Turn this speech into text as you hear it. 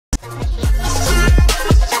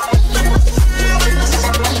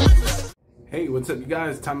What's up, you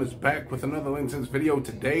guys? Tom is back with another LinScents video.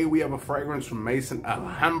 Today we have a fragrance from Maison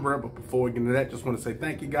Alhambra, but before we get into that, just want to say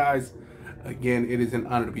thank you guys. Again, it is an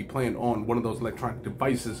honor to be playing on one of those electronic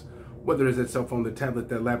devices, whether it's that cell phone, the tablet,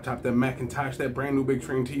 that laptop, that Macintosh, that brand new big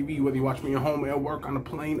screen TV, whether you watch me at home, at work, on a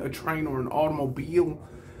plane, a train, or an automobile.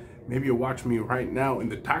 Maybe you're watching me right now in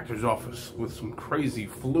the doctor's office with some crazy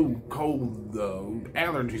flu, cold,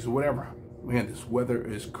 allergies, or whatever. Man, this weather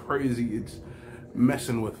is crazy. It's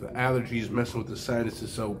messing with the allergies, messing with the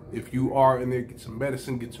sinuses. So if you are in there, get some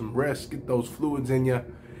medicine, get some rest, get those fluids in you,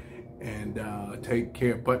 and take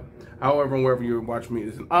care. But however, wherever you're watching me, it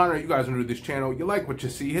is an honor. You guys are new to this channel. You like what you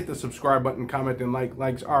see, hit the subscribe button, comment, and like.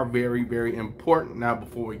 Likes are very, very important. Now,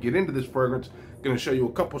 before we get into this fragrance, I'm going to show you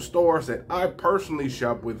a couple stores that I personally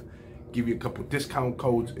shop with. Give you a couple discount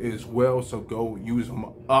codes as well, so go use them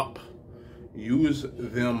up. Use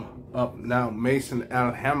them up. Now, Maison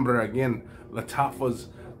Alhambra, again, Lattafa's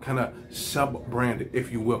kind of sub-brand,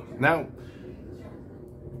 if you will. Now,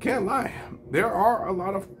 can't lie, there are a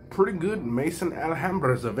lot of pretty good Maison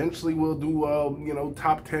Alhambras. Eventually, we'll do,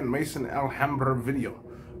 top 10 Maison Alhambra video.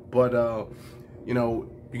 But,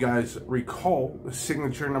 you guys recall the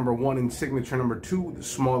signature number 1 and signature number 2, the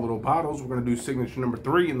small little bottles. We're going to do signature number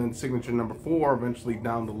 3 and then signature number 4 eventually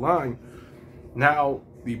down the line. Now,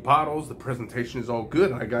 the bottles, the presentation is all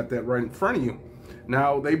good. I got that right in front of you.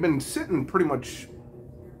 Now, they've been sitting pretty much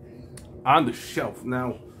on the shelf.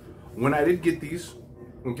 Now, when I did get these,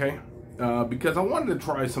 okay, because I wanted to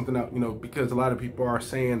try something out, because a lot of people are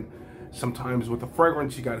saying sometimes with a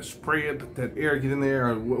fragrance, you got to spray it, let that air get in there,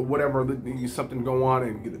 or whatever, something go on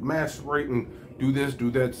and get it macerate and do this,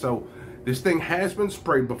 do that. So this thing has been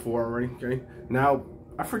sprayed before already, okay? Now,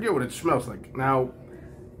 I forget what it smells like. Now,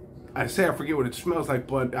 I say I forget what it smells like,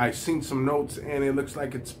 but I've seen some notes and it looks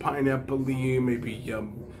like it's pineapple-y, maybe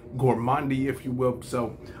gourmandy, if you will.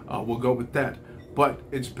 So we'll go with that. But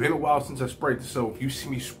it's been a while since I sprayed this, so if you see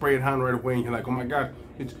me spray it on right away and you're like, oh my God,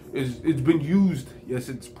 it's been used. Yes,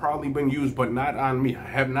 it's probably been used, but not on me. I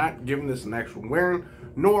have not given this an actual wearing,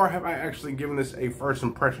 nor have I actually given this a first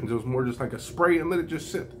impressions. It was more just like a spray and let it just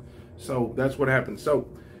sit. So that's what happened. So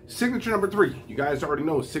signature number 3, you guys already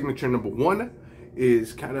know. Signature number 1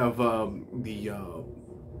 is kind of the oud,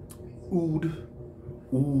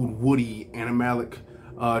 woody, animalic.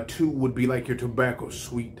 2 would be like your tobacco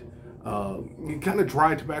sweet. Kind of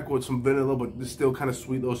dry tobacco with some vanilla, but it's still kind of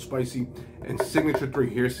sweet, a little spicy. And signature 3,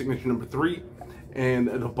 here's signature number 3. And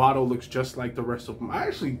the bottle looks just like the rest of them. I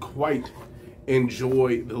actually quite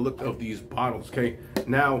enjoy the look of these bottles, okay?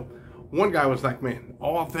 Now, one guy was like, man,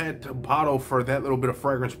 all that bottle for that little bit of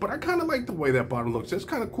fragrance, but I kind of like the way that bottle looks. It's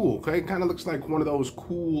kind of cool, okay? It kind of looks like one of those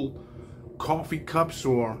cool coffee cups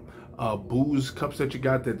or booze cups that you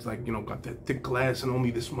got that's like, got that thick glass and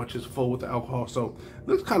only this much is full with alcohol. So it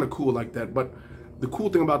looks kind of cool like that. But the cool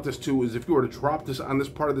thing about this too is if you were to drop this on this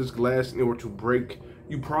part of this glass and it were to break,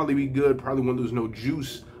 you'd probably be good. Probably wouldn't lose no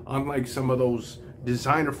juice, unlike some of those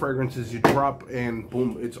designer fragrances you drop and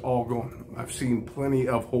boom, it's all gone. I've seen plenty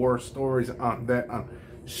of horror stories on that, on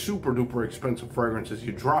super duper expensive fragrances.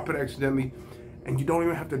 You drop it accidentally and you don't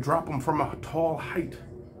even have to drop them from a tall height.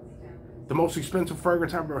 The most expensive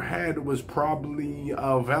fragrance I've ever had was probably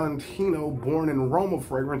a Valentino Born in Roma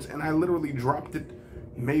fragrance, and I literally dropped it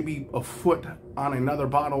maybe a foot on another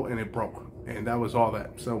bottle and it broke, and that was all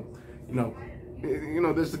that. So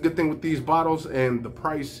this is the good thing with these bottles, and the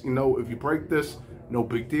price, if you break this, no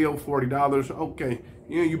big deal. $40, okay.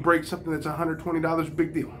 You break something that's $120,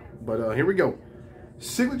 big deal. But here we go.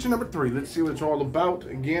 Signature number 3. Let's see what it's all about.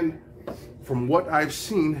 Again, from what I've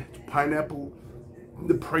seen, it's pineapple,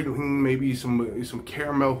 the praline, maybe some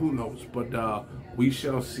caramel, who knows? But we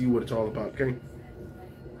shall see what it's all about. Okay.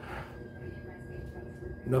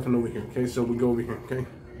 Nothing over here. Okay, so we go over here. Okay.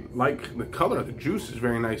 Like the color of the juice is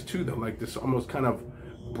very nice too, though. Like this almost kind of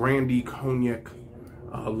brandy cognac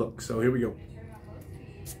look. So here we go.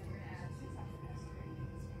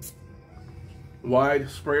 Wide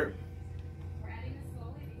sprayer.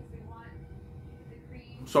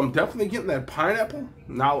 So I'm definitely getting that pineapple.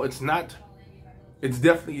 Now it's not. It's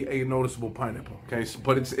definitely a noticeable pineapple. Okay, so,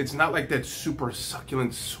 but it's not like that super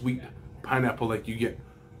succulent sweet pineapple like you get.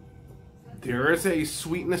 There is a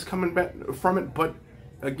sweetness coming back from it, but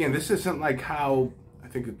again, this isn't like how I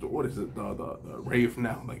think it's, what is it, the Rave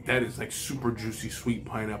Now, like that is like super juicy sweet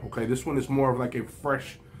pineapple. Okay, this one is more of like a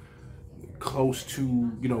fresh, close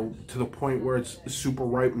to to the point where it's super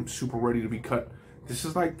ripe and super ready to be cut. This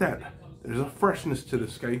is like that. There's a freshness to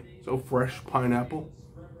this, okay? So fresh pineapple,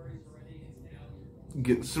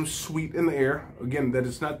 getting some sweet in the air. Again, that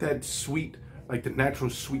is not that sweet like the natural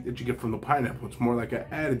sweet that you get from the pineapple. It's more like an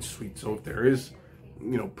added sweet. So if there is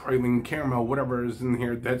you know, praline, caramel, whatever is in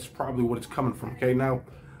here, that's probably what it's coming from. Okay, now,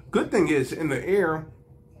 good thing is in the air,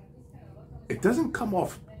 it doesn't come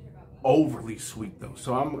off overly sweet though,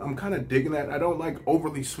 so I'm kind of digging that. I don't like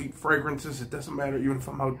overly sweet fragrances. It doesn't matter even if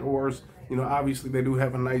I'm outdoors. You know, obviously they do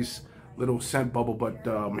have a nice little scent bubble, but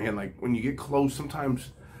man, like when you get close,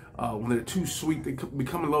 sometimes when they're too sweet, they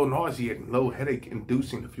become a little nauseating, a little headache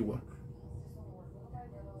inducing, if you will.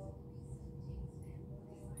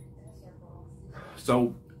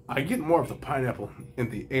 So I get more of the pineapple in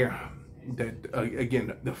the air. That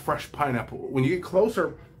again, the fresh pineapple. When you get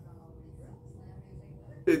closer,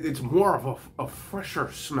 it's more of a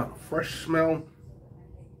fresher smell. Fresh smell.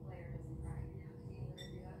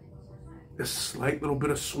 A slight little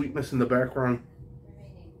bit of sweetness in the background.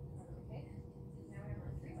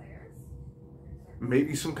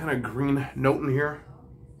 Maybe some kind of green note in here.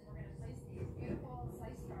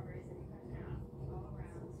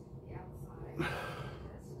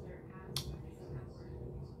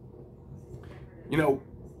 You know,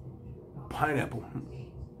 pineapple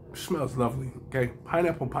smells lovely, okay?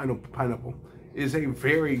 Pineapple is a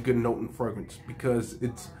very good note and fragrance because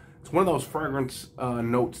it's one of those fragrance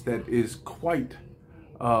notes that is quite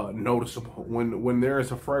noticeable. When there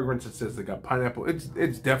is a fragrance that says they got pineapple,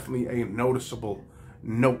 it's definitely a noticeable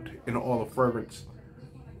note in all of fragrance.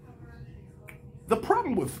 The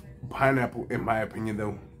problem with pineapple, in my opinion,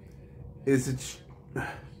 though, is it's,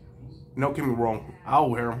 don't get me wrong, I'll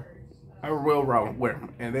wear them. I will wear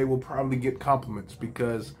them, and they will probably get compliments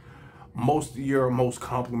because most of your most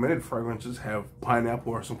complimented fragrances have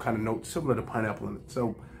pineapple or some kind of note similar to pineapple in it.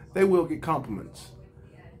 So they will get compliments.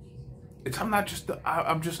 I'm just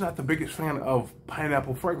not the biggest fan of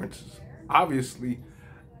pineapple fragrances. Obviously,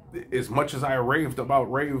 as much as I raved about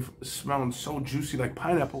Rave smelling so juicy like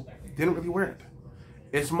pineapple, didn't really wear it.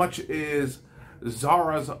 As much as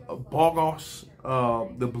Zara's Bogos,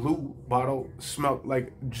 the blue bottle, smelled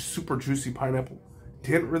like super juicy pineapple,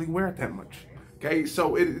 didn't really wear it that much. Okay,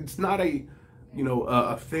 so it's not a, you know,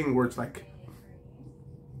 a thing where it's like,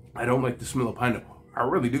 I don't like the smell of pineapple. I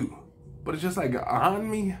really do. But it's just like on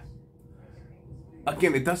me,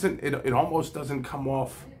 again, it almost doesn't come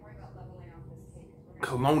off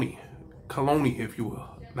cologne, if you will.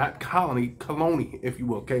 Not colony, cologne, if you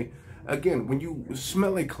will, okay? Again, when you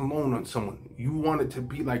smell a cologne on someone, you want it to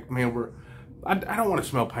be like, man, I don't want to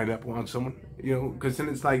smell pineapple on someone, you know, because then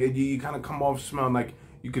it's like, you kind of come off smelling like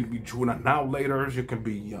you could be chewing on now laters, you could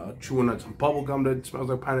be chewing on some bubble gum that smells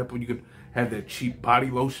like pineapple, you could have that cheap body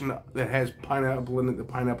lotion that has pineapple in it, the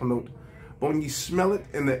pineapple note. But when you smell it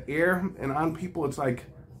in the air and on people, it's like,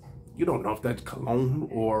 you don't know if that's cologne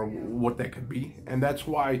or what that could be. And that's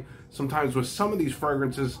why sometimes with some of these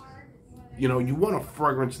fragrances, you know, you want a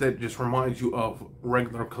fragrance that just reminds you of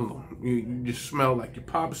regular cologne. You just smell like your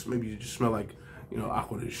pops. Maybe you just smell like, you know,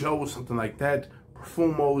 Aqua de Jo, something like that.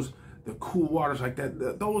 Perfumos, the cool waters like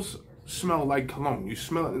that. Those smell like cologne. You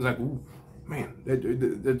smell it, it's like, ooh, man,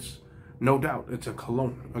 that's no doubt. It's a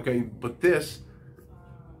cologne, okay? But this,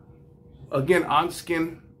 again, on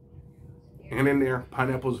skin and in there,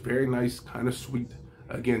 pineapple is very nice, kind of sweet.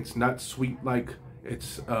 Again, it's not sweet like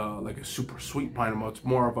it's like a super sweet pineapple. It's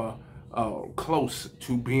more of a close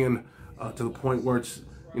to being to the point where it's,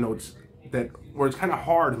 you know, where it's kind of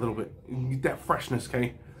hard a little bit. You get that freshness,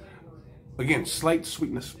 okay? Again, slight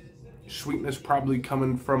sweetness. Sweetness probably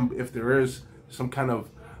coming from, if there is, some kind of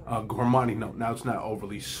gourmand note. Now, it's not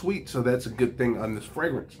overly sweet, so that's a good thing on this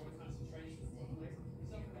fragrance.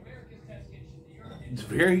 It's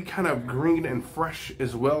very kind of green and fresh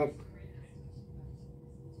as well.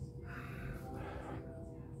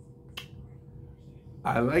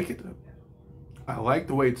 I like it. I like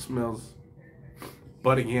the way it smells.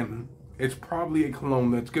 But again, it's probably a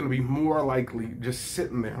cologne that's going to be more likely just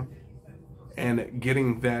sitting there and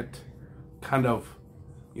getting that kind of,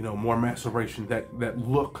 you know, more maceration, that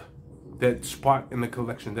look, that spot in the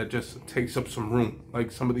collection that just takes up some room,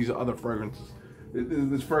 like some of these other fragrances.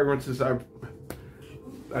 These fragrances, I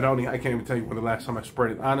can't even tell you when the last time I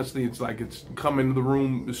sprayed it. Honestly, it's like it's come into the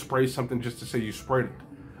room, spray something just to say you sprayed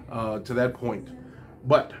it, to that point.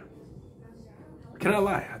 But can I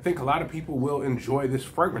lie? I think a lot of people will enjoy this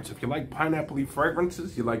fragrance. If you like pineapple-y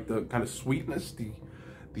fragrances, you like the kind of sweetness, the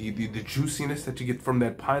juiciness that you get from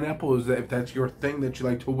that pineapple, is that if that's your thing that you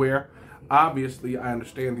like to wear. Obviously, I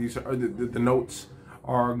understand these are the notes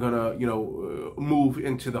are gonna, you know, move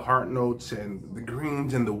into the heart notes and the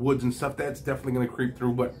greens and the woods and stuff. That's definitely gonna creep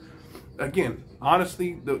through. But again,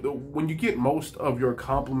 honestly, when you get most of your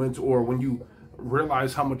compliments, or when you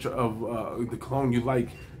realize how much of the cologne you like,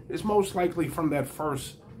 is most likely from that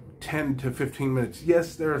first 10 to 15 minutes.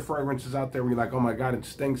 Yes, there are fragrances out there where you're like, oh my God, it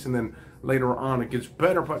stinks, and then later on it gets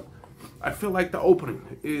better, but I feel like the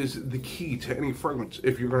opening is the key to any fragrance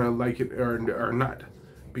if you're gonna like it or not.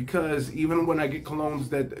 Because even when I get colognes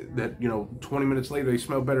that you know 20 minutes later they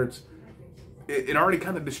smell better, it already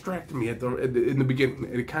kind of distracted me in the beginning.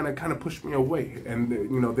 It kind of pushed me away, and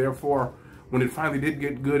you know, therefore when it finally did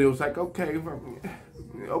get good, it was like, okay,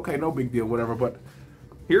 no big deal, whatever. But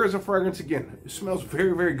here is a fragrance again. It smells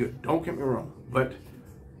very, very good. Don't get me wrong, but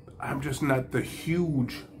I'm just not the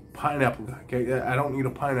huge pineapple guy. Okay, I don't need a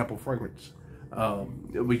pineapple fragrance.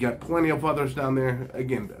 We got plenty of others down there.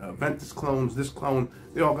 Again, Ventus clones, this clone,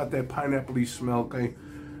 they all got that pineapple-y smell. Okay,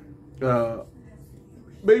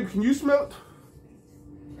 babe, can you smell it?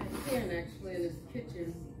 I can actually in this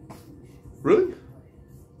kitchen. Really?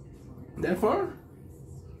 That far?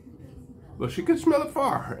 Well, she can smell it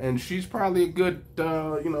far, and she's probably a good,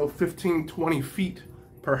 you know, 15, 20 feet,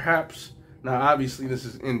 perhaps. Now, obviously, this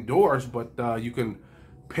is indoors, but you can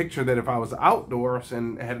picture that if I was outdoors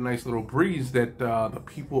and had a nice little breeze, that the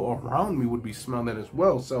people around me would be smelling it as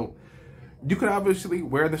well. So you could obviously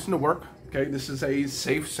wear this into work. Okay, this is a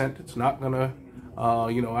safe scent. It's not gonna,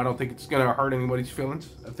 you know, I don't think it's gonna hurt anybody's feelings.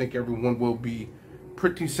 I think everyone will be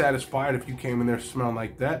pretty satisfied if you came in there smelling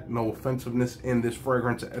like that. No offensiveness in this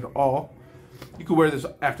fragrance at all. You can wear this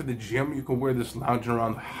after the gym. You can wear this lounging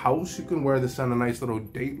around the house. You can wear this on a nice little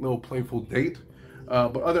date, little playful date.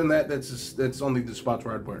 But other than that, that's only the spots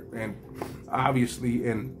where I'd wear it. And obviously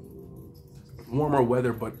in warmer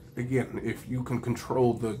weather, but again, if you can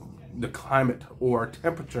control the climate or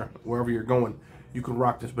temperature wherever you're going, you can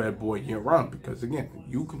rock this bad boy year round, because again,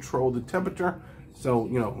 you control the temperature. So,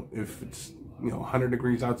 you know, if it's, you know, 100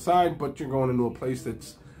 degrees outside, but you're going into a place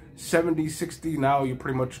that's 70, 60, now you're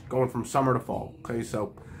pretty much going from summer to fall. Okay,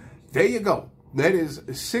 so there you go. That is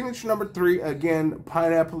signature number 3. Again,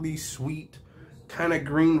 pineapple-y, sweet, kind of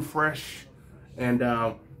green, fresh, and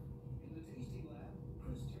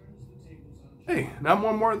hey, not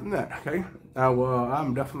more than that. Okay, now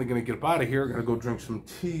I'm definitely gonna get up out of here. Gotta go drink some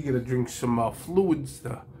tea. Gotta drink some fluids.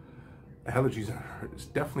 The allergies it's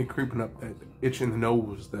definitely creeping up. That itch in the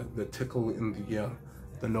nose, the tickle in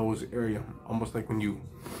the nose area, almost like when you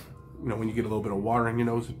know, when you get a little bit of water in your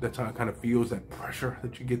nose. That's how it kind of feels. That pressure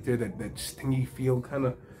that you get there, that stingy feel, kind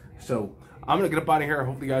of. So I'm gonna get up out of here. I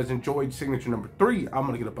hope you guys enjoyed signature number 3. I'm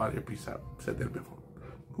gonna get up out of here. Peace out. Said that before.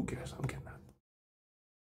 Who cares? I'm kidding.